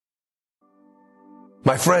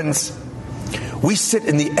My friends, we sit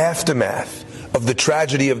in the aftermath of the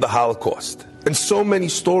tragedy of the Holocaust, and so many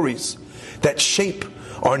stories that shape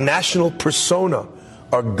our national persona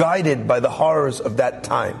are guided by the horrors of that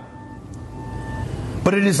time.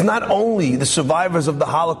 But it is not only the survivors of the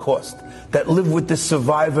Holocaust that live with this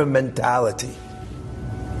survivor mentality.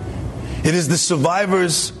 It is the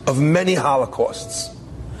survivors of many Holocausts,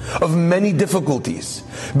 of many difficulties.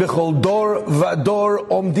 Bechol dor vador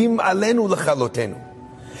omdim alenu lechalotenu.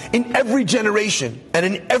 In every generation and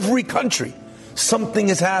in every country, something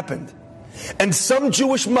has happened. And some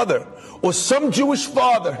Jewish mother or some Jewish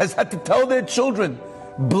father has had to tell their children,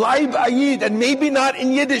 Bleib Ayid, and maybe not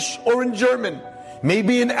in Yiddish or in German,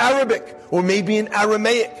 maybe in Arabic, or maybe in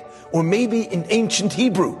Aramaic, or maybe in ancient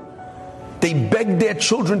Hebrew. They begged their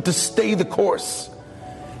children to stay the course.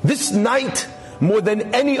 This night, more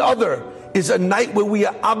than any other, is a night where we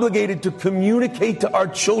are obligated to communicate to our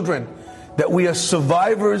children that we are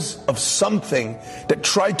survivors of something that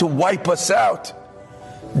tried to wipe us out.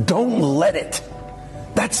 Don't let it.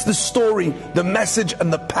 That's the story, the message,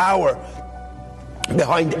 and the power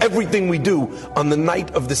behind everything we do on the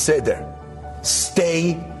night of the Seder.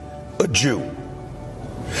 Stay a Jew.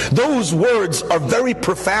 Those words are very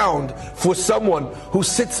profound for someone who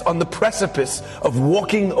sits on the precipice of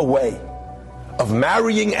walking away, of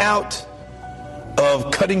marrying out,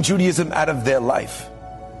 of cutting Judaism out of their life.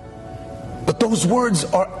 But those words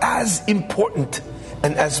are as important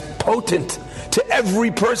and as potent to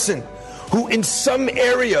every person who in some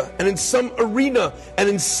area and in some arena and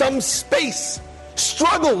in some space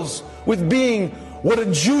struggles with being what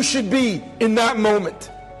a Jew should be in that moment.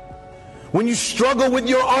 When you struggle with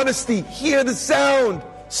your honesty, hear the sound,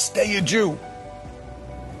 stay a Jew.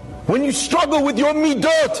 When you struggle with your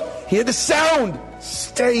midot, hear the sound,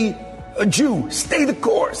 stay a Jew, stay the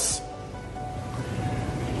course.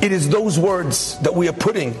 It is those words that we are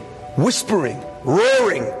putting, whispering,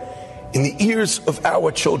 roaring in the ears of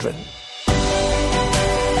our children.